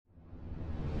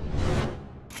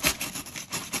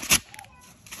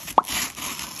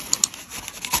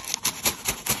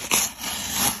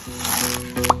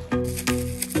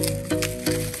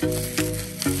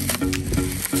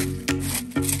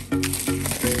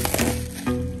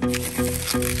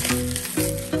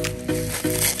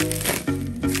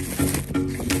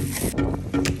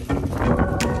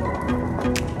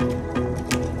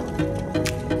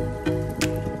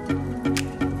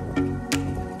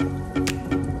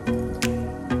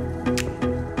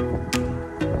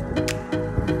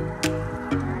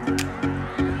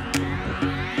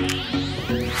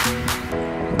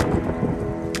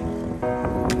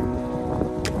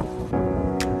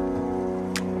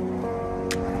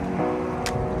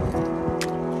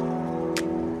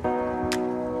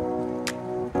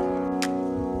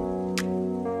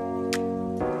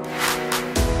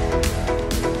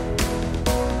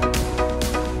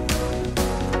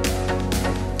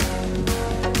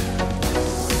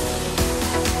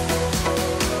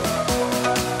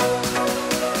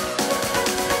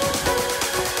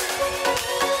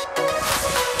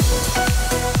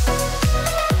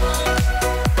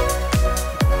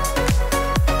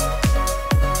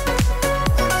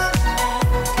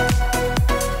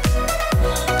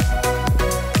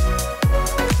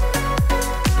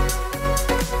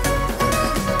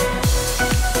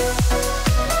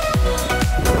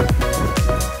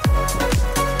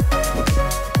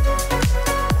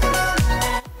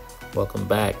Welcome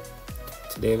back.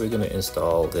 Today we're going to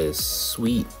install this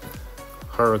sweet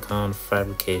Huracan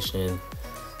Fabrication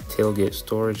tailgate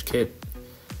storage kit.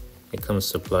 It comes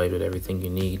supplied with everything you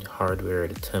need: hardware,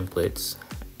 the templates,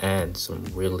 and some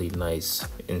really nice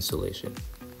insulation.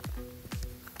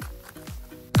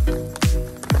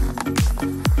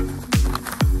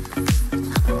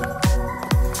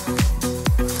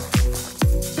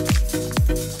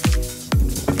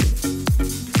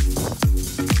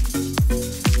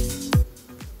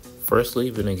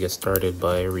 Firstly, we're going to get started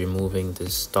by removing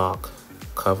this stock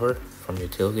cover from your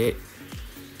tailgate.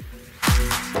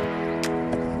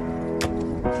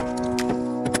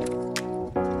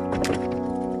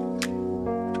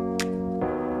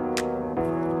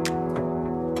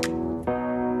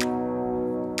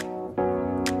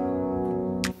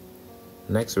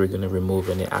 Next, we're going to remove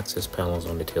any access panels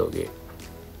on the tailgate.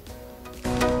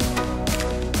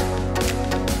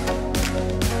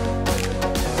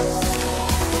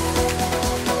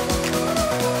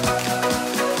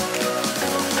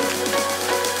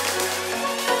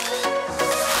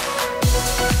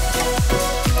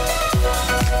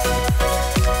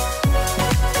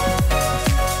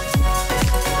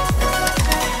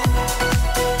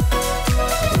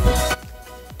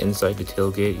 Inside the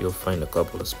tailgate, you'll find a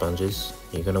couple of sponges.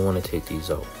 You're going to want to take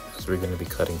these out because we're going to be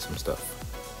cutting some stuff.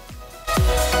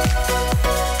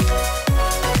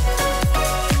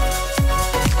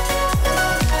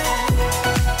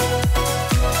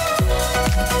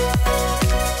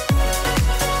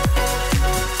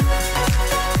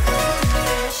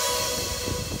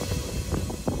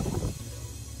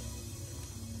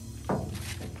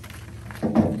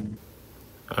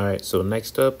 Alright, so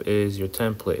next up is your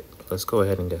template. Let's go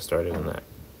ahead and get started on that.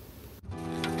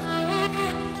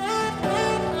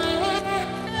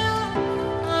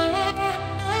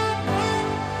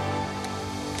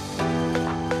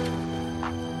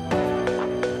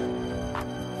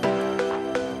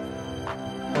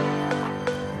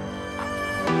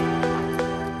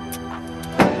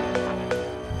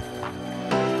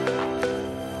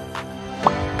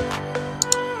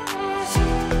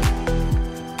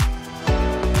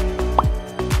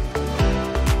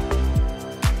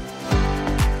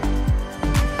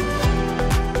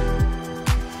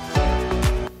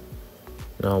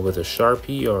 Now with a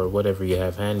Sharpie or whatever you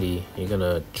have handy, you're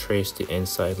gonna trace the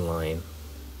inside line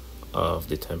of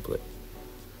the template.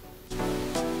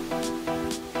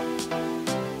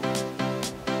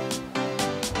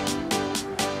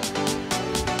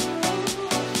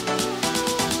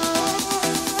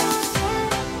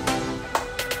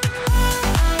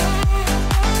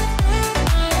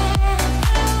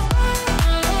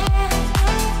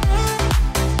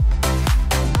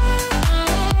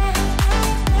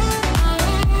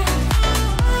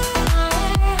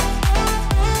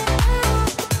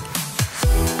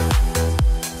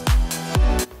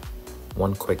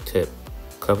 One quick tip: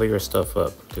 cover your stuff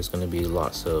up. There's going to be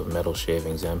lots of metal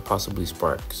shavings and possibly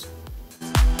sparks.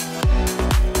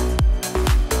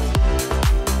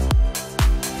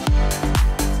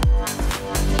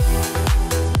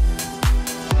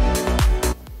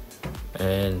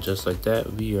 And just like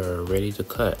that, we are ready to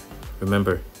cut.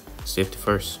 Remember, safety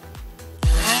first.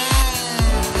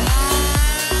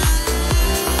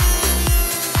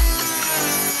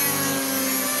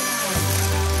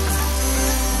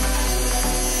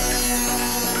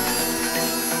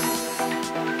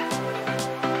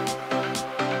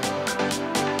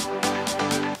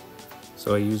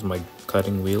 So I use my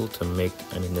cutting wheel to make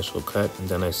an initial cut, and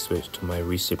then I switched to my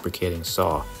reciprocating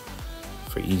saw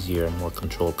for easier and more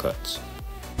controlled cuts.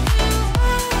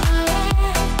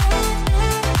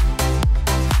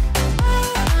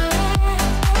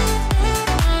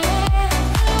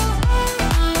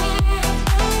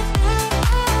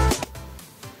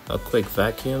 A quick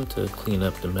vacuum to clean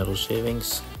up the metal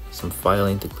shavings, some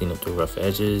filing to clean up the rough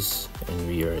edges, and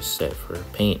we are set for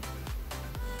paint.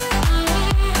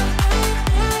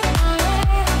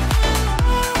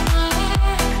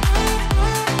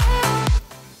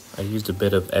 I used a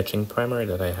bit of etching primer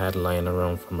that I had lying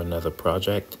around from another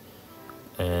project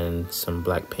and some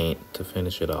black paint to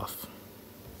finish it off.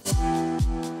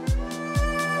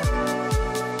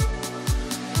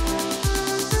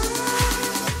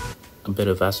 A bit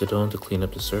of acetone to clean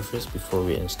up the surface before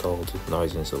we install the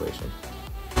noise insulation.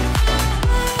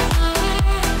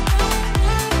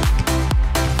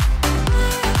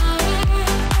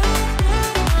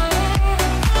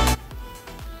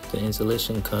 The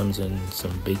insulation comes in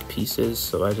some big pieces,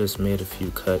 so I just made a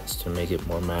few cuts to make it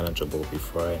more manageable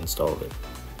before I installed it.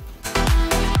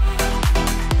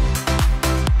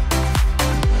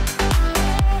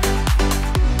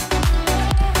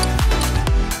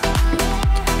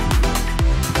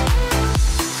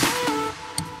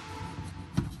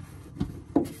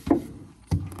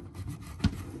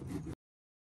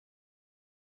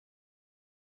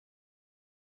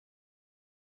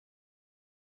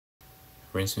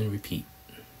 Rinse and repeat.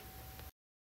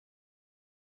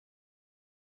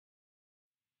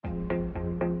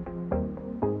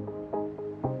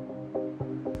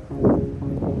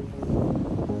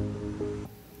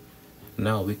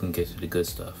 Now we can get to the good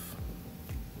stuff.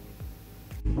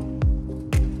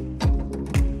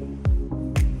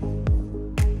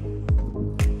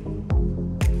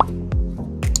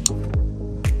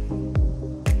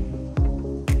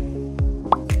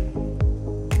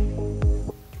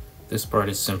 This part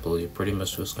is simple. You're pretty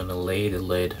much just going to lay the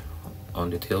lid on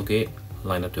the tailgate,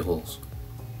 line up the holes.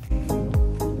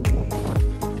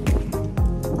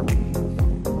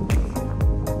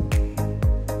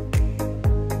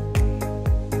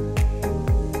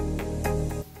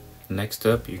 Next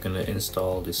up, you're going to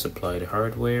install the supplied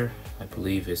hardware. I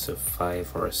believe it's a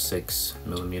 5 or a 6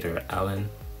 millimeter Allen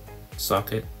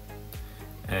socket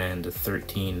and a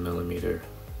 13 millimeter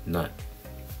nut.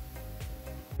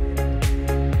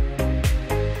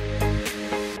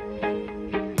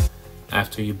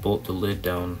 After you bolt the lid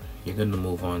down, you're going to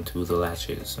move on to the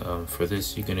latches. For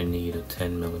this, you're going to need a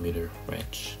 10 millimeter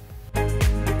wrench.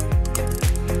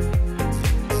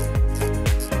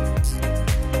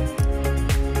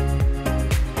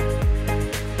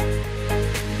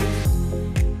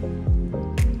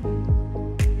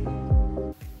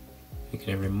 You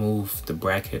can remove the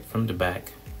bracket from the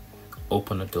back,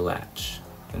 open up the latch,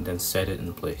 and then set it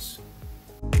in place.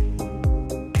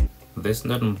 This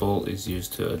nut and bolt is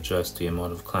used to adjust the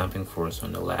amount of clamping force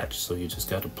on the latch, so you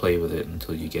just got to play with it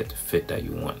until you get the fit that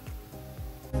you want.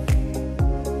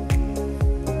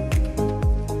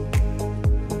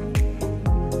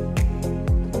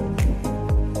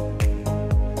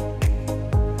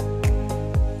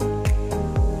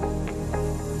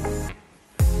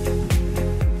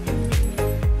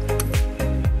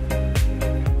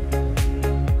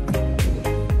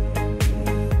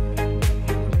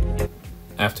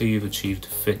 After you've achieved the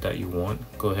fit that you want,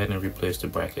 go ahead and replace the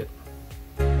bracket.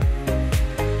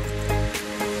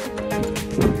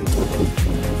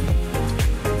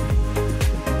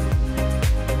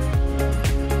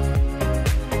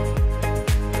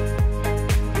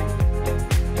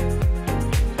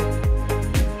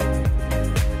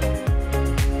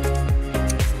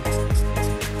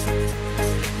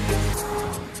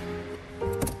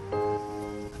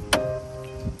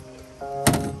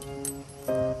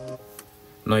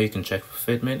 Now you can check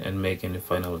for fitment and make any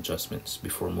final adjustments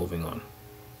before moving on.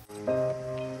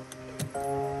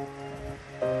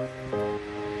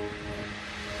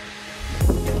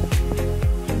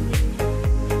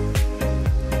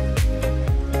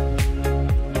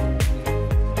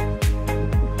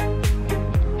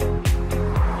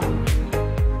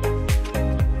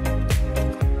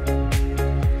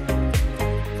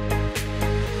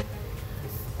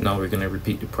 Now we're going to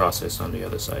repeat the process on the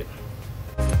other side.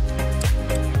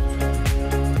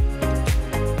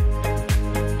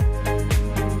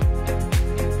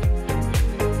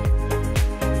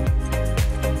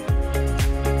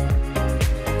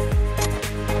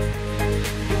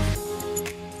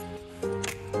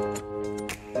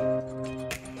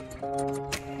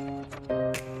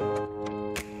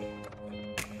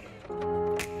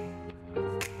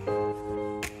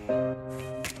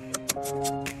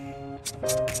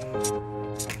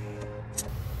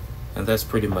 And that's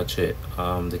pretty much it.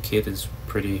 The kit is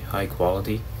pretty high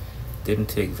quality, didn't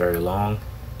take very long,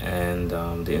 and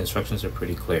the instructions are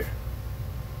pretty clear.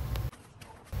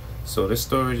 So this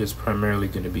storage is primarily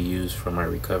going to be used for my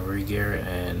recovery gear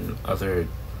and other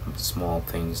small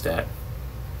things that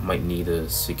might need a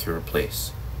secure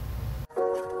place.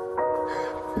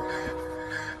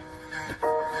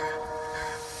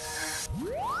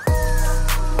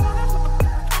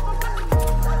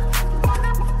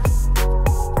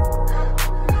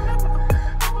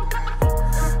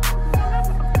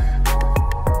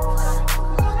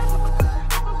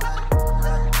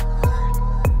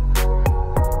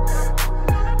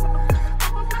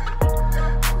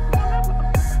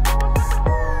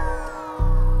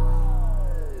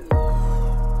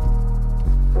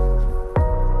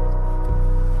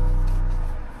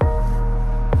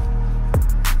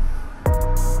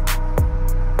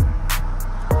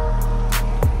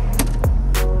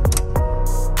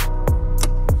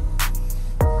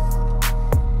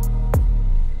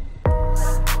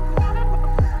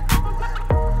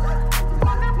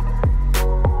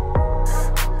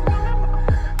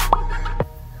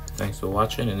 Thanks for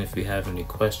watching, and if you have any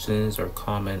questions or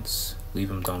comments, leave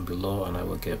them down below and I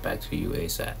will get back to you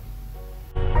ASAP.